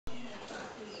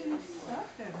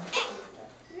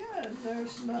Yeah,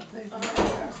 there's nothing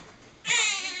there.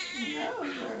 No,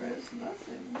 there is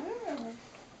nothing there.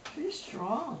 She's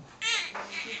strong.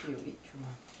 You eat too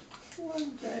much.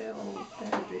 One day old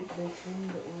baby. They told me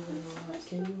to order a lot.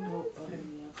 Can you help butter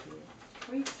me up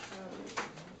here? We tried.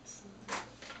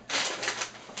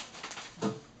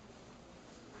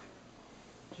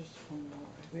 Just one more.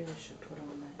 I really should put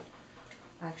on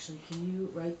that. Actually, can you,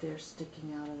 right there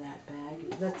sticking out of that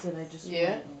bag? That's it, I just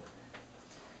want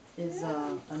to. Is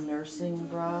a nursing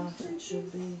bra, it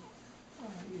should be.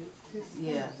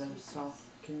 Yeah, the soft.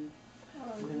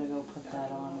 I'm gonna go put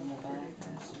that on in the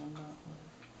bathroom so I'm not.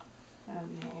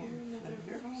 And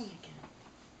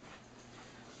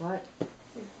What?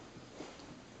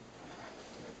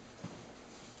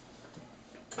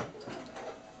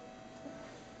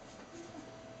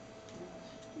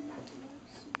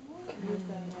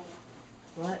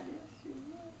 What?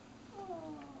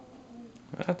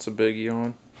 That's a big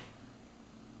yawn.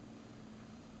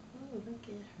 Oh, look at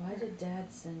her. Why did Dad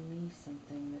send me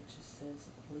something that just says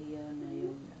Leah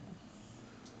Naomi?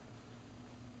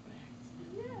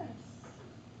 yes.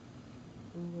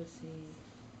 Who was he?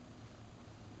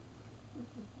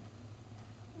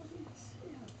 What do you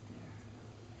see up there?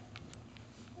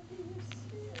 What do you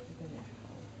see?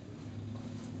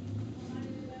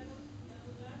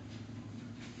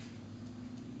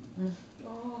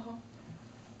 Oh.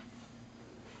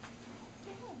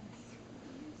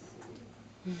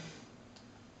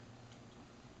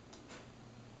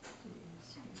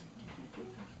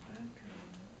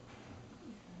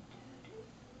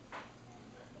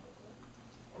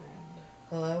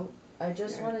 Hello? I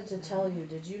just wanted to tell you,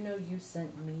 did you know you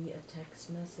sent me a text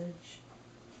message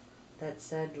that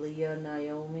said Leah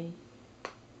Naomi?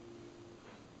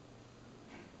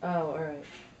 Oh, alright.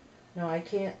 No, I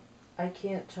can't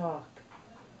talk.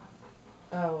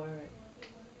 Oh, alright.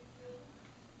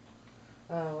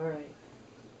 Oh, alright.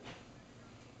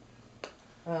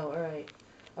 Oh, alright.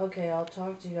 Okay, I'll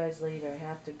talk to you guys later. I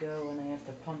have to go and I have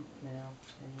to pump now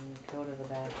and go to the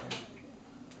bathroom.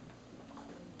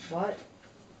 What?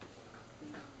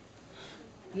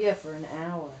 Yeah, for an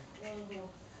hour.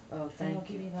 Oh, thank you. I'll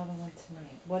give you another one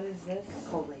tonight. What is this?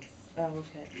 Cold lace. Oh,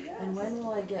 okay. Yes. And when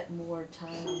will I get more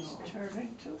time? She's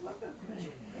turning to look at me.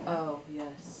 Oh,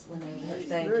 yes. Whenever. She's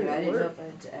Thank very you. I didn't know alert. if I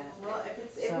had to ask. Well, if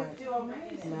it's Sorry. due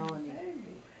already. Melanie.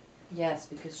 Baby. Yes,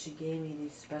 because she gave me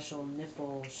these special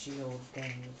nipple shield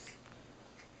things.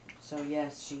 So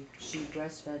yes, she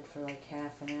breastfed for like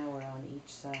half an hour on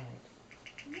each side.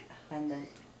 And then,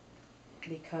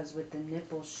 because with the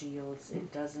nipple shields,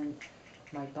 it doesn't,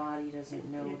 my body doesn't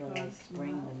know to like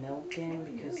bring the milk in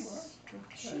because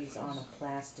she's on a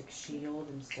plastic shield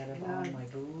instead of on my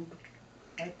boob.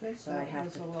 I think So I that have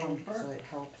was to a little pump so birth. it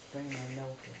helps bring my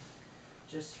milk in.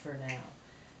 Just for now.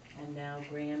 And now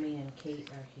Grammy and Kate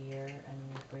are here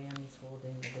and Grammy's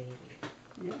holding the baby.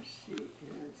 Yes, she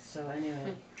is. So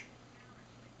anyway,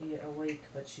 you're awake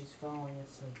but she's falling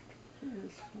asleep. She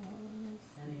is falling asleep.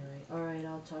 Anyway, alright,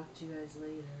 I'll talk to you guys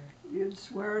later. You'd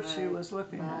swear she Alright, was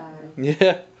looking bye. at you.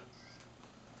 Yeah.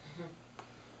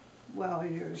 Well,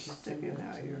 you're She sticking said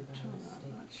that out to your me by tongue. I'm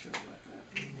mistake. not sure what that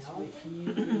means. Wait, can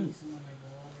you give me some of my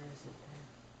water? Is it there?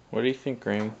 What do you think,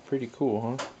 Graham? Pretty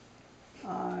cool, huh?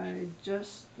 I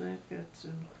just think it's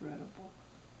incredible.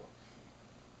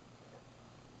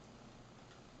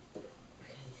 Okay,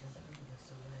 because I threw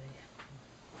this away.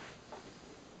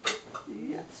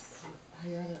 Yes. I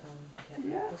gotta get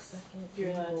Yes. up a second. You're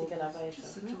allowed to Hold get up by this.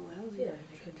 yourself. Such a lousy Yeah,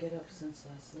 I could get up since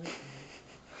last night.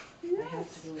 I Yes.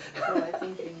 have to go to So the I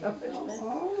think you need help.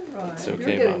 All right. It's You're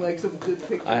okay, getting Mom. like some good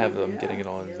pictures. I have them Yeah. getting it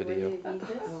on You're video. ready to eat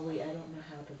this? Oh wait, I don't know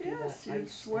how to do Yes, that. you'd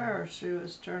ice swear she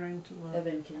was turning to look.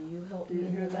 Evan, can you help Do you me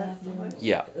in hear the that bathroom? noise?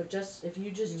 Yeah. Or just if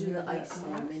you just You do hear the that ice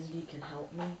thing, noise? Mindy can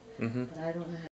help me. Mm-hmm. But I don't know how